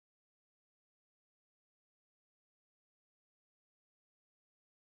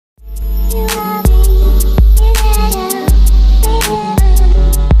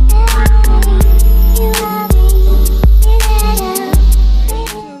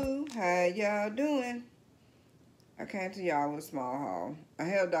y'all doing? I came to y'all with a small haul. I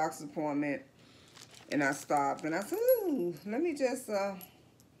had a doctor's appointment and I stopped and I said, ooh, let me just go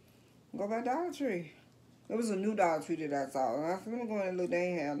by Dollar Tree. It was a new Dollar Tree that I saw. And I said, let me go in and look, they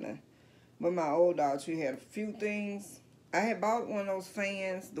ain't have nothing. But my old Dollar Tree had a few things. I had bought one of those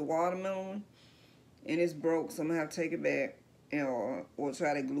fans, the watermelon, and it's broke, so I'm gonna have to take it back and or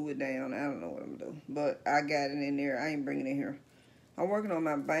try to glue it down. I don't know what I'm gonna do. But I got it in there. I ain't bringing it here. I'm working on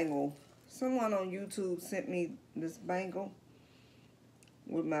my bangle. Someone on YouTube sent me this bangle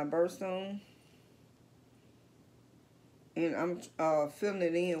with my birthstone. And I'm filling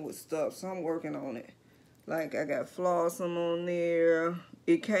it in with stuff, so I'm working on it. Like, I got flossum on there.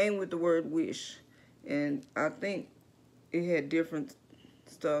 It came with the word wish. And I think it had different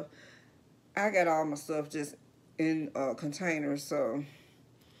stuff. I got all my stuff just in containers, so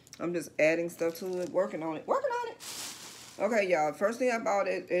I'm just adding stuff to it, working on it. Okay, y'all, first thing I bought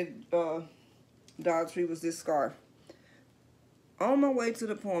at Dollar Tree was this scarf. On my way to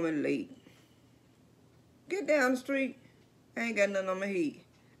the appointment late. Get down the street, I ain't got nothing on my head.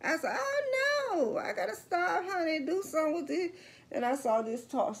 I said, oh no, I gotta stop, honey, do something with it. And I saw this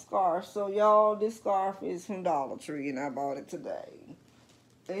scarf. So y'all, this scarf is from Dollar Tree and I bought it today.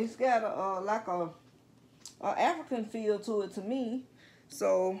 It's got a African feel to it to me.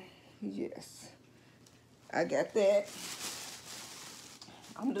 So yes, I got that.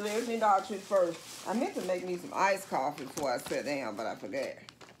 I'm gonna do everything Dollar Tree first. I meant to make me some iced coffee before I sat down, but I forgot.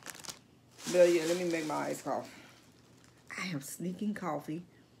 But yeah, let me make my iced coffee. I am sneaking coffee.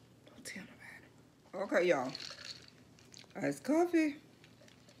 Don't tell nobody. Okay, y'all. Iced coffee.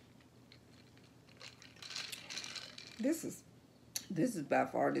 This is by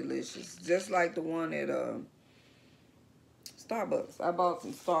far delicious. Just like the one at Starbucks. I bought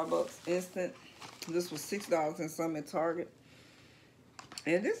some Starbucks instant. This was $6 and some at Target.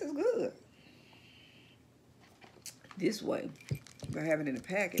 And this is good. This way, if I have it in a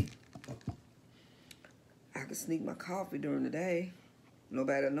packet, I can sneak my coffee during the day.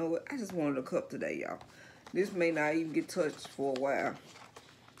 Nobody will know it. I just wanted a cup today, y'all. This may not even get touched for a while.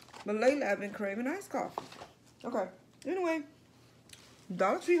 But lately, I've been craving iced coffee. Okay. Anyway,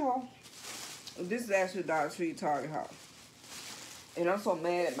 Dollar Tree haul. This is actually Dollar Tree Target haul. And I'm so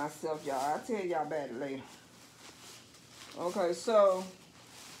mad at myself, y'all. I'll tell y'all about it later. Okay, so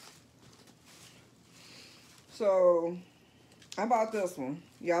I bought this one.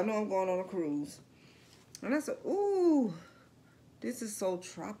 Y'all know I'm going on a cruise. And I said, ooh, this is so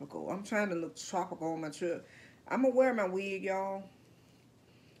tropical. I'm trying to look tropical on my trip. I'm going to wear my wig, y'all.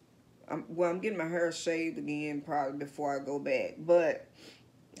 I'm getting my hair shaved again probably before I go back. But,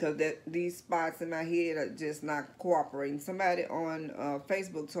 because these spots in my head are just not cooperating. Somebody on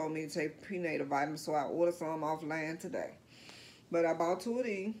Facebook told me to take prenatal vitamins, so I ordered some offline today. But I bought 2 of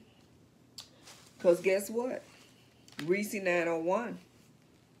these. Because guess what? Reese 901.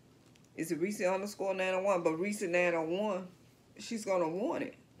 It's a Reese _ 901. But Reese 901, she's going to want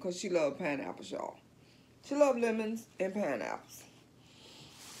it. Because she loves pineapples, y'all. She loves lemons and pineapples.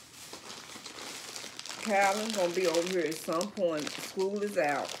 Calvin's going to be over here at some point. School is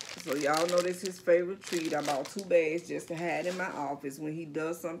out. So y'all know this is his favorite treat. I bought 2 bags just to have in my office. When he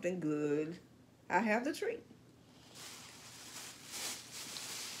does something good, I have the treat.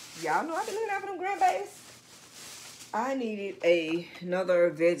 Y'all know I've been looking out for them grandbabies. I needed another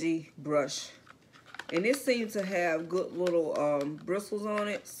veggie brush. And this seems to have good little bristles on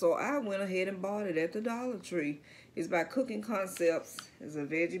it. So I went ahead and bought it at the Dollar Tree. It's by Cooking Concepts. It's a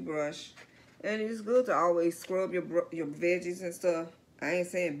veggie brush. And it's good to always scrub your veggies and stuff. I ain't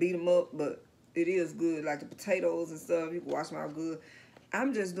saying beat them up, but it is good. Like the potatoes and stuff, you can wash them out good.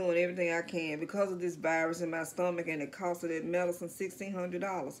 I'm just doing everything I can because of this virus in my stomach and the cost of that medicine,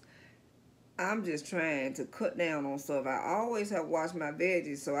 $1,600. I'm just trying to cut down on stuff. I always have washed my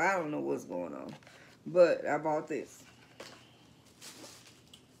veggies, so I don't know what's going on. But I bought this.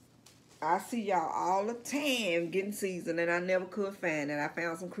 I see y'all all the time getting seasoned, and I never could find it. I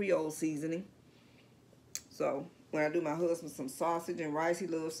found some Creole seasoning. So when I do my husband some sausage and rice, he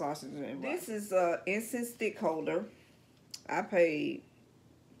loves sausage and rice. This is incense stick holder. I paid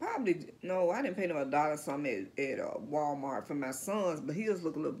probably, no, I didn't pay no $1 something at Walmart for my sons, but his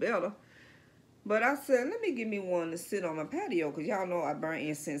look a little better. But I said, let me give me one to sit on my patio, because y'all know I burn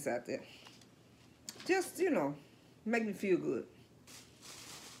incense out there. Just, you know, make me feel good.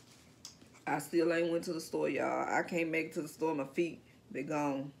 I still ain't went to the store, y'all. I can't make it to the store. My feet, they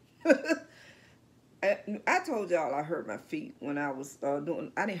gone. I told y'all I hurt my feet when I was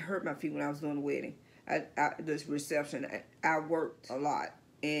doing, I didn't hurt my feet when I was doing the wedding. This reception, I worked a lot.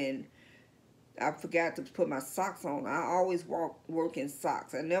 And I forgot to put my socks on. I always work in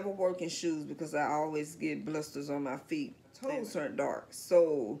socks. I never work in shoes because I always get blisters on my feet. Toes turn dark.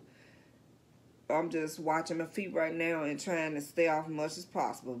 So I'm just watching my feet right now and trying to stay off as much as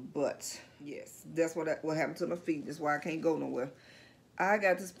possible. But yes, that's what happened to my feet. That's why I can't go nowhere. I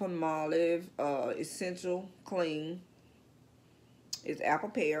got this Palmolive Essential Clean. It's apple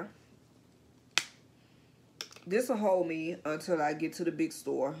pear. This will hold me until I get to the big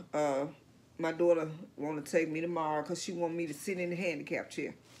store. My daughter want to take me tomorrow because she want me to sit in the handicap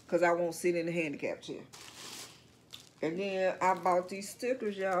chair. Because I won't sit in the handicap chair. And then I bought these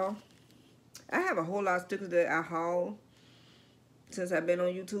stickers, y'all. I have a whole lot of stickers that I haul since I've been on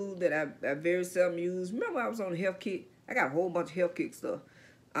YouTube that I very seldom use. Remember I was on the Health Kit? I got a whole bunch of Health Kit stuff.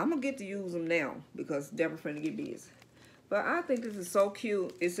 I'm going to get to use them now because Deborah's finna get busy. But I think this is so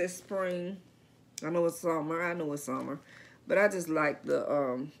cute. It says spring. I know it's summer. I know it's summer. But I just like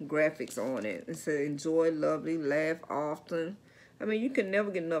the graphics on it. It says enjoy, lovely, laugh often. I mean, you can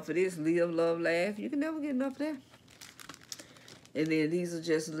never get enough of this. Live, love, laugh. You can never get enough of that. And then these are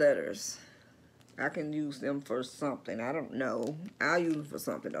just letters. I can use them for something. I don't know. I'll use them for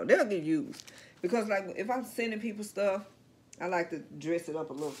something, though. They'll get used. Because, like, if I'm sending people stuff, I like to dress it up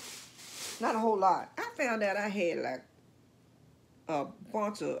a little. Not a whole lot. I found out I had, like, a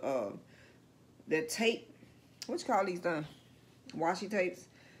bunch of that tape. What you call these things? Washi tapes.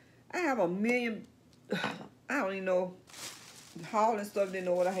 I have a million. I don't even know. Hauling stuff, didn't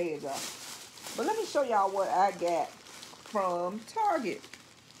know what I had, y'all. But let me show y'all what I got from Target.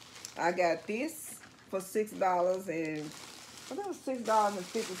 I got this for $6 and I think it was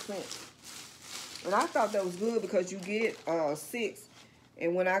 $6.50. And I thought that was good because you get 6.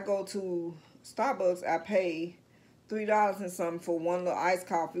 And when I go to Starbucks, I pay $3 and something for one little iced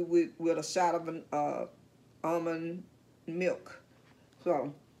coffee with a shot of almond milk.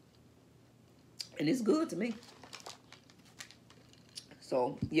 So, and it's good to me.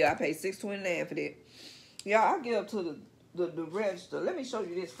 So, yeah, I paid $6.29 for that. Yeah, I'll get up to the register. Let me show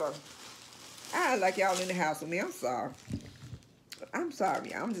you this first. I like y'all in the house with me. I'm sorry. I'm sorry,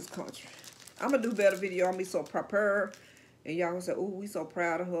 y'all. I'm just country. I'm going to do better video. I'm going to be so prepared. And y'all going to say, ooh, we so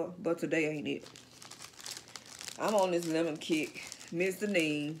proud of her. But today ain't it. I'm on this lemon kick. Miss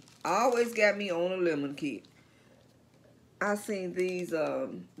Deneen always got me on a lemon kick. I seen these,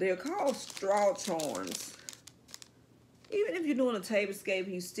 they're called straw charms. Even if you're doing a tablescape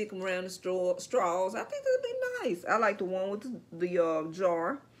and you stick them around the straws, I think that'd be nice. I like the one with the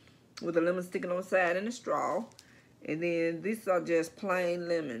jar with the lemon sticking on the side and the straw. And then these are just plain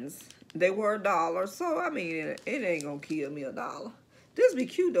lemons. They were $1, so I mean, it ain't gonna kill me $1. This would be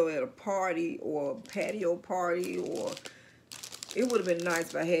cute though at a party or a patio party, or it would have been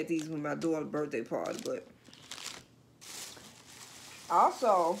nice if I had these with my daughter's birthday party, but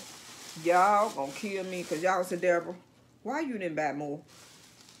also, y'all gonna kill me because y'all said, Deborah, why you didn't buy more?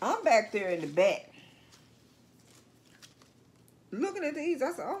 I'm back there in the back looking at these.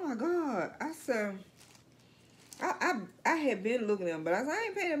 I said, oh my God. I said, I had been looking at them, but I said, I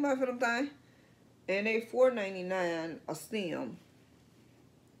ain't paying that much for them things. And they $4.99 a stem.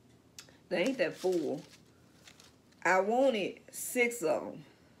 They ain't that full. I wanted 6 of them.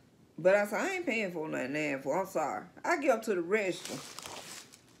 But I said, I ain't paying $4.99 for. I'm sorry. I get up to the register.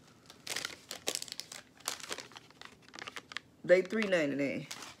 They $3.99.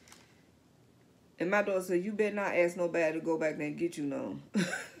 And my daughter said, you better not ask nobody to go back there and get you none.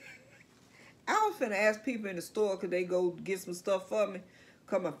 I was finna ask people in the store could they go get some stuff for me.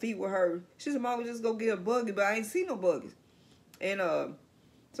 Cause my feet were hurt. She said, Mama, just go get a buggy, but I ain't see no buggies. And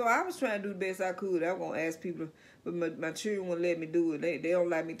so I was trying to do the best I could. I was gonna ask people, but my children wouldn't let me do it. They don't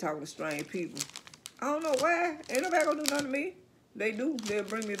like me talking to strange people. I don't know why. Ain't nobody gonna do nothing to me. They do. They'll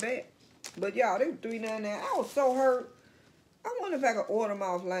bring me back. But y'all, they were $3.99. I was so hurt. I wonder if I could order them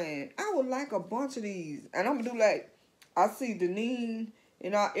offline. I would like a bunch of these. And I'm gonna do like, I see Deneen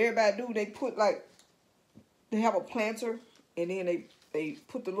and everybody do. They put like, they have a planter and then they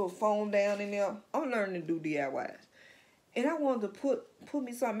put the little foam down in there. I'm learning to do DIY. And I wanted to put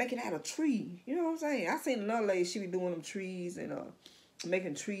me something, make it out of tree. You know what I'm saying? I seen another lady, she be doing them trees and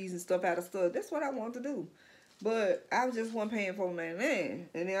making trees and stuff out of stuff. That's what I wanted to do. But I just wasn't paying $4.99.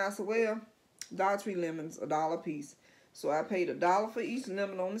 And then I said, well, Dollar Tree lemons, $1 a piece. So I paid $1 for each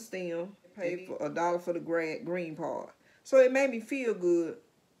lemon on the stem. Paid for $1 for the green part. So it made me feel good,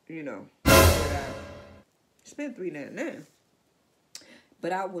 you know. I spent $3.99.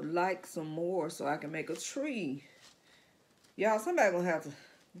 But I would like some more so I can make a tree. Y'all, somebody gonna have to.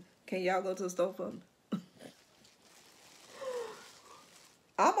 Can y'all go to the store for me?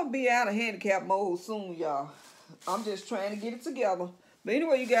 I'm gonna be out of handicap mode soon, y'all. I'm just trying to get it together. But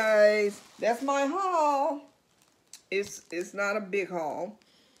anyway, you guys, that's my haul. It's not a big haul.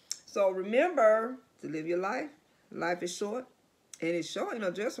 So remember to live your life. Life is short, and it's short,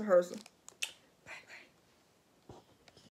 dress rehearsal.